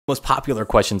Most popular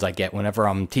questions I get whenever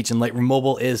I'm teaching Lightroom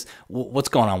Mobile is, what's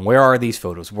going on? Where are these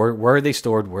photos? Where are they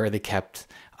stored? Where are they kept?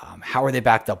 How are they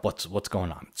backed up? What's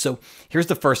going on? So here's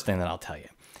the first thing that I'll tell you.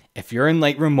 If you're in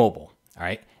Lightroom Mobile, all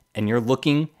right, and you're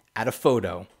looking at a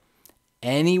photo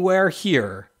anywhere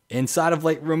here inside of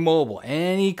Lightroom Mobile,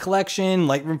 any collection,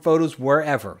 Lightroom photos,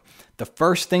 wherever, the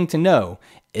first thing to know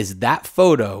is that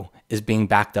photo is being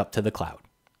backed up to the cloud.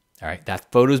 All right, that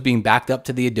photo is being backed up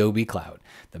to the Adobe cloud.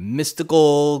 The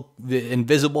mystical, the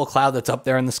invisible cloud that's up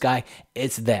there in the sky,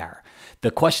 it's there.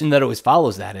 The question that always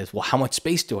follows that is, well, how much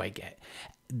space do I get?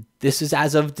 This is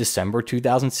as of December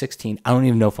 2016. I don't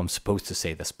even know if I'm supposed to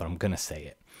say this, but I'm going to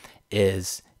say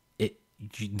it.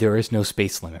 There is no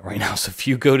space limit right now. So if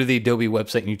you go to the Adobe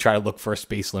website and you try to look for a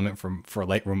space limit for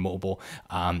Lightroom Mobile,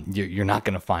 you're not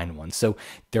going to find one. So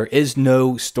there is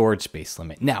no storage space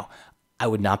limit. Now, I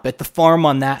would not bet the farm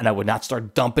on that, and I would not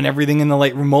start dumping everything in the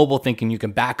Lightroom Mobile thinking you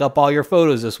can back up all your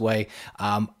photos this way.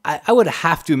 I would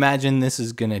have to imagine this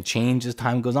is going to change as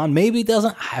time goes on. Maybe it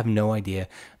doesn't. I have no idea.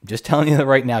 I'm just telling you that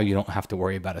right now you don't have to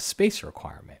worry about a space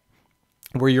requirement.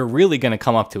 Where you're really going to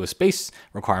come up to a space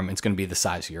requirement is going to be the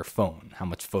size of your phone. How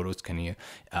much photos can you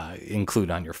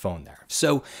include on your phone there?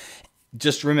 So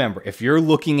just remember, if you're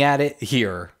looking at it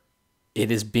here, it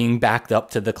is being backed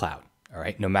up to the cloud. All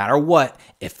right, no matter what,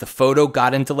 if the photo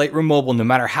got into Lightroom Mobile, no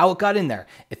matter how it got in there,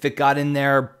 if it got in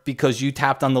there because you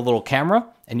tapped on the little camera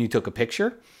and you took a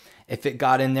picture, if it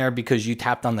got in there because you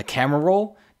tapped on the camera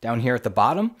roll down here at the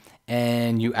bottom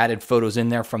and you added photos in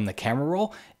there from the camera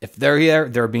roll, if they're here,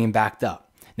 they're being backed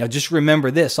up. Now, just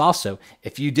remember this also,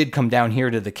 if you did come down here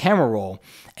to the camera roll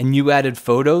and you added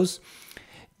photos,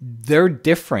 they're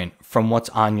different from what's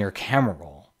on your camera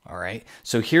roll. All right.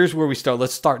 So here's where we start.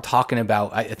 Let's start talking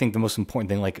about, I think the most important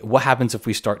thing, like what happens if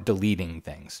we start deleting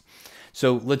things.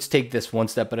 So let's take this one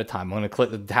step at a time. I'm going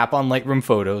to tap on Lightroom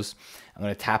Photos. I'm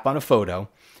going to tap on a photo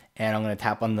and I'm going to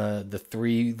tap on the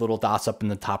three little dots up in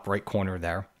the top right corner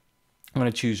there. I'm going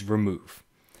to choose remove.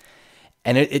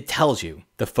 And it tells you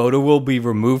the photo will be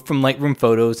removed from Lightroom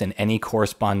Photos and any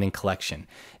corresponding collection.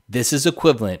 This is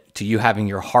equivalent to you having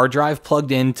your hard drive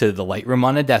plugged into the Lightroom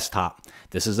on a desktop.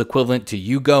 This is equivalent to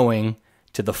you going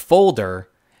to the folder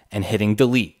and hitting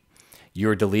delete.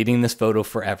 You're deleting this photo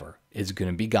forever. It's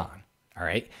going to be gone. All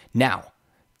right. Now,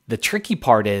 the tricky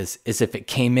part is if it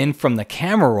came in from the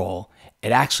camera roll,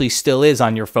 it actually still is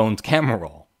on your phone's camera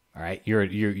roll. All right.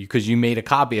 Because you made a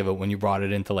copy of it when you brought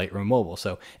it into Lightroom Mobile.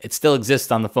 So it still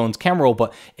exists on the phone's camera roll,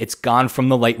 but it's gone from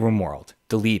the Lightroom world,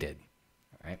 deleted.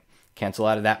 All right. Cancel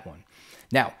out of that one.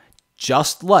 Now,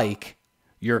 just like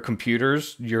your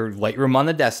computers, your Lightroom on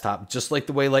the desktop, just like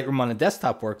the way Lightroom on the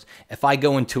desktop works, if I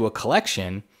go into a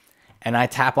collection and I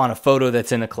tap on a photo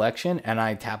that's in a collection and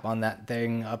I tap on that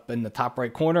thing up in the top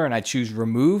right corner and I choose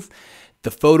remove, the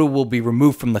photo will be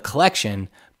removed from the collection,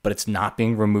 but it's not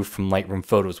being removed from Lightroom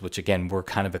Photos, which again, we're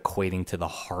kind of equating to the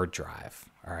hard drive.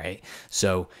 All right.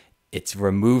 So it's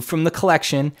removed from the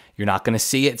collection. You're not going to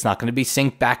see it. It's not going to be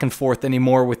synced back and forth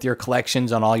anymore with your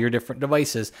collections on all your different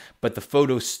devices, but the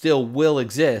photo still will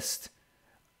exist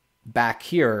back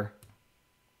here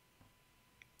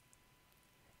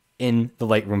in the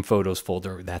Lightroom Photos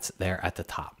folder that's there at the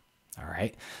top. All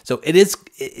right. So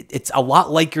it's a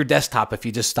lot like your desktop if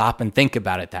you just stop and think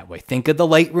about it that way. Think of the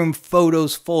Lightroom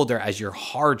Photos folder as your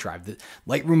hard drive. The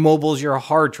Lightroom Mobile is your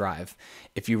hard drive.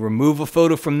 If you remove a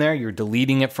photo from there, you're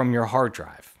deleting it from your hard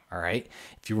drive. All right.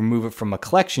 If you remove it from a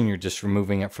collection, you're just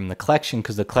removing it from the collection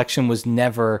because the collection was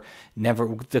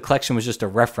the collection was just a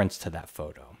reference to that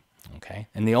photo. Okay.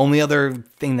 And the only other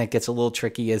thing that gets a little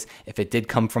tricky is if it did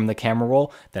come from the camera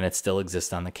roll, then it still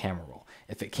exists on the camera roll.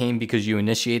 If it came because you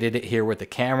initiated it here with the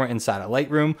camera inside of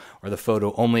Lightroom, or the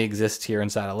photo only exists here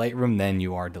inside of Lightroom, then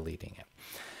you are deleting it.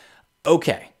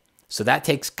 Okay, so that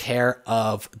takes care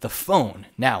of the phone.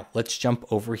 Now, let's jump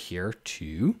over here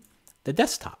to the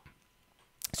desktop.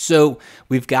 So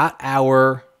we've got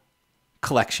our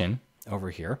collection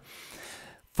over here.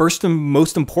 First and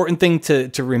most important thing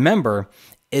to remember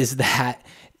is that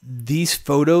these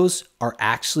photos are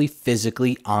actually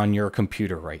physically on your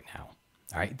computer right now.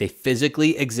 All right, they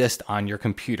physically exist on your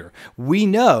computer. We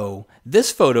know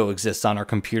this photo exists on our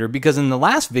computer because in the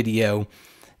last video,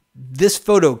 this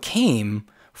photo came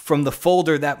from the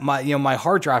folder that my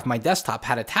hard drive, my desktop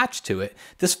had attached to it.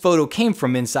 This photo came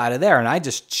from inside of there, and I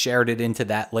just shared it into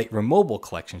that Lightroom Mobile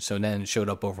collection. So then it showed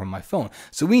up over on my phone.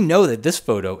 So we know that this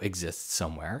photo exists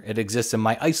somewhere. It exists in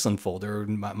my Iceland folder,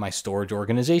 my storage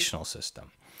organizational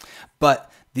system.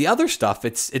 But the other stuff,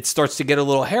 it starts to get a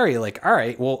little hairy. Like, all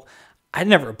right, well, I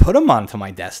never put them onto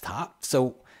my desktop,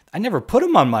 so I never put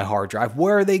them on my hard drive.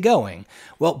 Where are they going?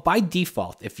 Well, by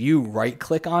default, if you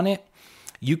right-click on it,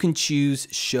 you can choose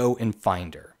Show in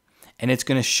Finder. And it's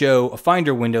going to show a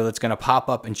Finder window that's going to pop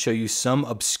up and show you some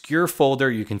obscure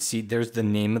folder. You can see there's the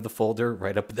name of the folder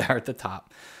right up there at the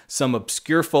top. Some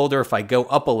obscure folder. If I go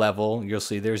up a level, you'll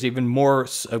see there's even more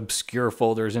obscure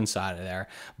folders inside of there.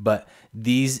 But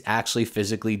these actually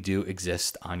physically do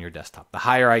exist on your desktop. The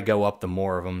higher I go up, the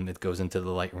more of them that goes into the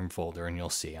Lightroom folder, and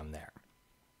you'll see them there.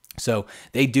 So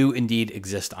they do indeed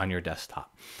exist on your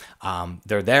desktop.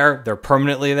 They're there, they're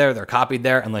permanently there, they're copied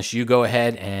there. Unless you go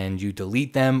ahead and you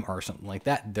delete them or something like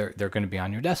that, they're going to be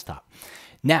on your desktop.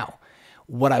 Now,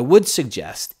 what I would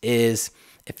suggest is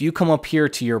if you come up here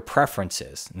to your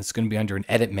preferences, and it's going to be under an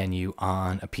edit menu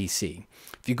on a PC.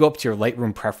 If you go up to your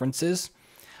Lightroom preferences,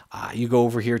 you go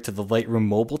over here to the Lightroom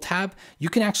Mobile tab, you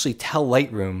can actually tell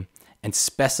Lightroom and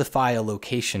specify a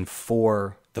location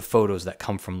for the photos that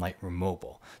come from Lightroom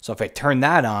Mobile. So if I turn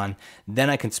that on, then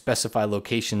I can specify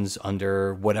locations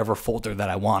under whatever folder that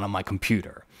I want on my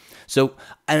computer. So,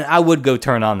 and I would go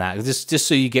turn on that just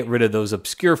so you get rid of those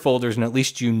obscure folders, and at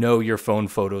least you know your phone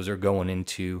photos are going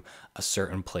into a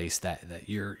certain place that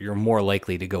you're more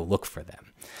likely to go look for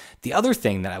them. The other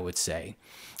thing that I would say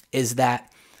is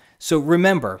that, so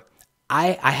remember,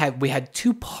 we had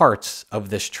two parts of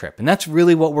this trip, and that's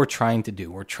really what we're trying to do.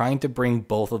 We're trying to bring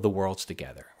both of the worlds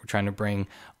together. We're trying to bring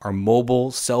our mobile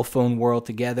cell phone world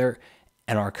together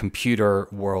and our computer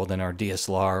world and our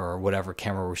DSLR or whatever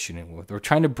camera we're shooting with. We're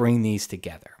trying to bring these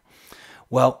together.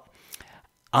 Well,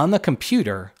 on the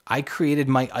computer, I created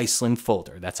my Iceland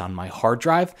folder. That's on my hard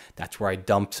drive. That's where I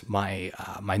dumped my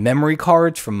my memory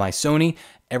cards from my Sony.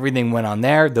 Everything went on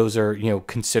there. Those are,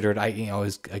 considered,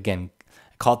 again,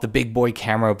 call it the big boy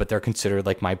camera, but they're considered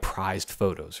like my prized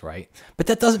photos, right? But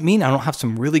that doesn't mean I don't have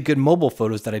some really good mobile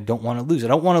photos that I don't want to lose. I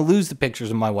don't want to lose the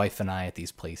pictures of my wife and I at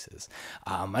these places.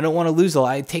 I don't want to lose a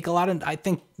lot. I take a lot of, I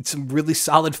think, some really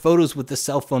solid photos with the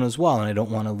cell phone as well, and I don't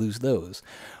want to lose those.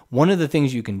 One of the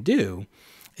things you can do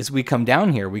is we come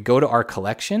down here, we go to our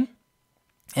collection,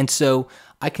 and so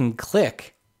I can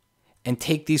click and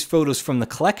take these photos from the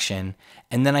collection,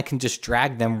 and then I can just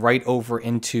drag them right over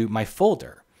into my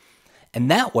folder. And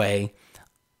that way,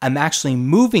 I'm actually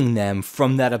moving them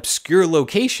from that obscure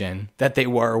location that they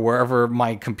were, wherever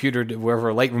my computer,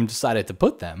 wherever Lightroom decided to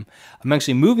put them. I'm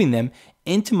actually moving them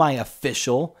into my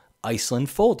official Iceland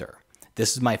folder.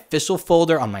 This is my official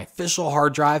folder on my official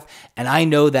hard drive. And I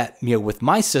know that, with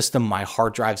my system, my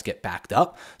hard drives get backed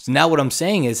up. So now what I'm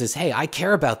saying is, hey, I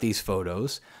care about these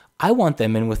photos. I want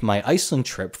them in with my Iceland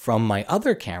trip from my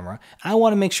other camera. And I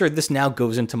want to make sure this now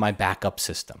goes into my backup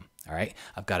system. All right,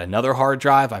 I've got another hard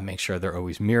drive. I make sure they're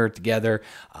always mirrored together.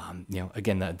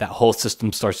 Again, that whole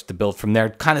system starts to build from there,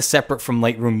 kind of separate from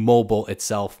Lightroom Mobile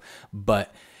itself,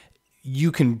 but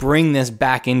you can bring this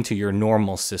back into your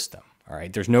normal system. All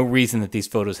right, there's no reason that these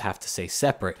photos have to stay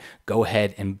separate. Go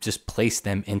ahead and just place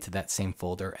them into that same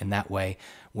folder, and that way,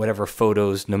 whatever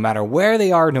photos, no matter where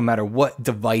they are, no matter what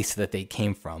device that they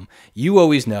came from, you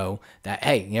always know that,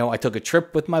 hey, I took a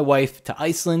trip with my wife to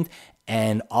Iceland,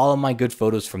 and all of my good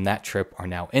photos from that trip are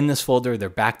now in this folder. They're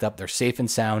backed up, they're safe and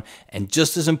sound. And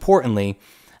just as importantly,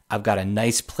 I've got a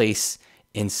nice place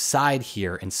inside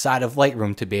here, inside of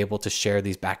Lightroom, to be able to share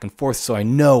these back and forth. So I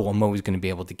know I'm always going to be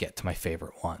able to get to my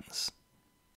favorite ones.